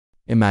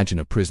Imagine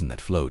a prison that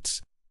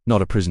floats.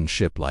 Not a prison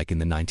ship like in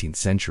the 19th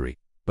century,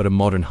 but a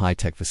modern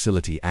high-tech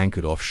facility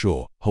anchored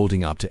offshore,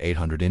 holding up to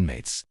 800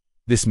 inmates.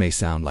 This may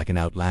sound like an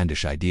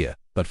outlandish idea,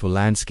 but for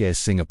land-scarce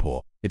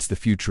Singapore, it's the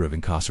future of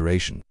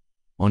incarceration.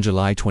 On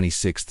July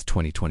 26,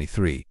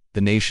 2023,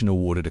 the nation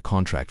awarded a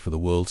contract for the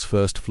world's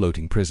first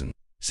floating prison,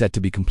 set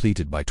to be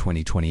completed by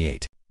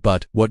 2028.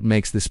 But what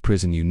makes this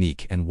prison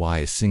unique, and why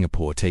is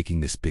Singapore taking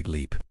this big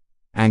leap?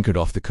 Anchored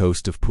off the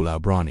coast of Pulau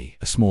Brani,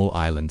 a small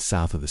island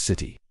south of the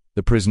city,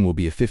 the prison will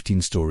be a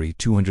 15-story,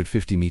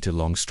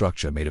 250-meter-long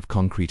structure made of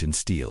concrete and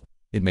steel.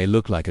 It may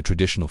look like a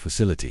traditional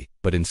facility,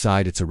 but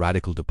inside it's a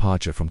radical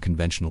departure from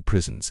conventional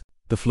prisons.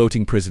 The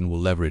floating prison will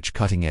leverage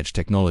cutting-edge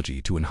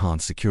technology to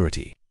enhance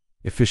security,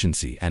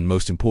 efficiency, and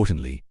most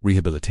importantly,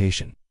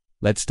 rehabilitation.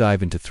 Let's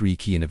dive into 3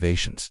 key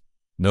innovations.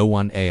 No.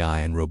 1. AI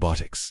and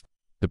robotics.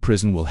 The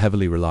prison will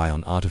heavily rely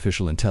on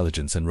artificial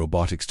intelligence and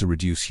robotics to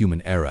reduce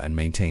human error and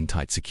maintain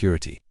tight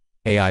security.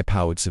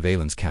 AI-powered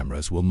surveillance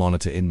cameras will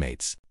monitor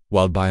inmates,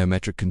 while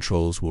biometric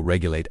controls will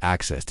regulate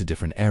access to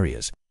different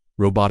areas.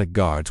 Robotic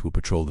guards will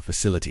patrol the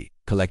facility,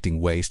 collecting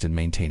waste and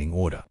maintaining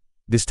order.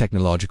 This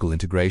technological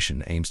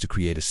integration aims to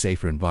create a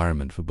safer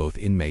environment for both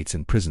inmates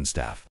and prison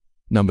staff.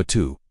 Number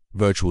 2.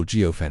 Virtual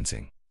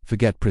geofencing.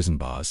 Forget prison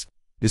bars.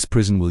 This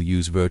prison will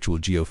use virtual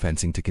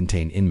geofencing to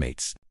contain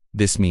inmates.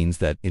 This means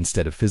that,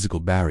 instead of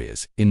physical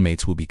barriers,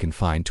 inmates will be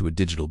confined to a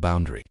digital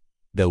boundary.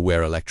 They'll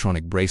wear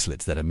electronic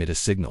bracelets that emit a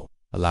signal,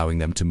 allowing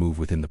them to move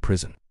within the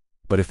prison.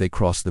 But if they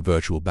cross the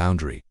virtual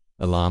boundary,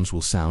 alarms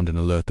will sound and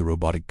alert the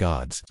robotic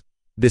guards.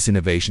 This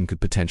innovation could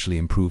potentially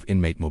improve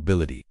inmate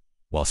mobility,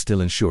 while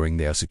still ensuring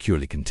they are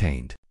securely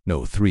contained.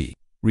 No. 3.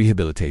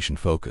 Rehabilitation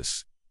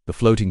focus. The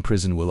floating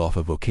prison will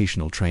offer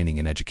vocational training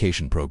and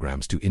education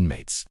programs to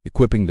inmates,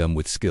 equipping them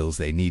with skills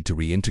they need to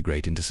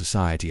reintegrate into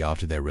society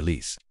after their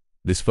release.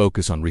 This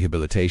focus on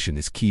rehabilitation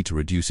is key to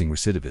reducing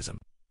recidivism,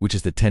 which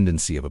is the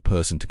tendency of a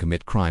person to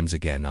commit crimes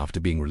again after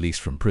being released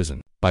from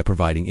prison. By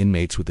providing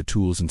inmates with the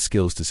tools and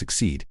skills to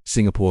succeed,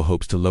 Singapore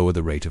hopes to lower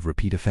the rate of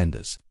repeat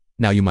offenders.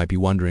 Now you might be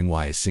wondering,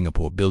 why is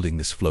Singapore building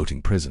this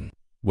floating prison?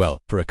 Well,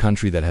 for a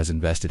country that has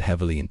invested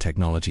heavily in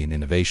technology and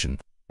innovation,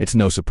 it's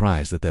no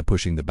surprise that they're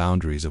pushing the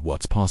boundaries of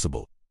what's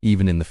possible,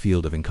 even in the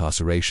field of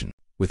incarceration.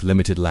 With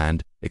limited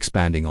land,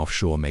 expanding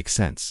offshore makes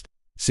sense.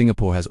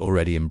 Singapore has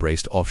already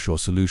embraced offshore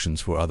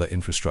solutions for other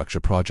infrastructure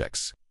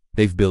projects.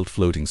 They've built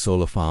floating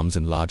solar farms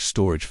and large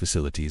storage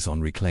facilities on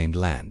reclaimed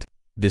land.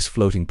 This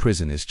floating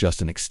prison is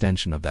just an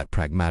extension of that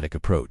pragmatic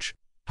approach.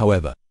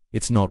 However,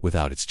 it's not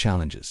without its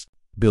challenges.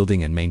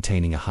 Building and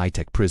maintaining a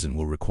high-tech prison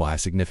will require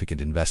significant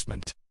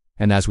investment.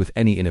 And as with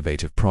any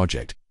innovative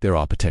project, there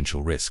are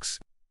potential risks.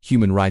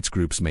 Human rights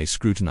groups may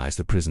scrutinize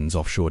the prison's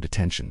offshore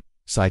detention,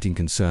 citing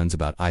concerns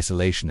about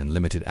isolation and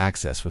limited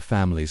access for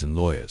families and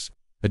lawyers.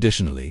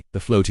 Additionally, the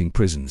floating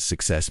prison's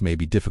success may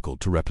be difficult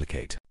to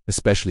replicate,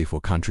 especially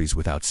for countries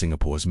without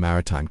Singapore's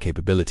maritime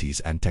capabilities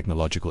and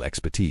technological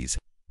expertise.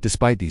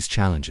 Despite these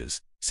challenges,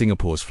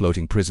 Singapore's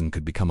floating prison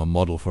could become a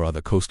model for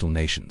other coastal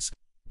nations,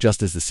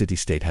 just as the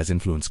city-state has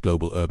influenced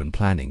global urban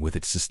planning with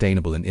its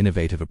sustainable and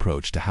innovative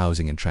approach to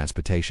housing and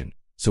transportation.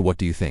 So what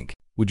do you think?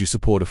 Would you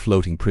support a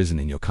floating prison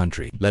in your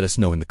country? Let us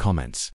know in the comments.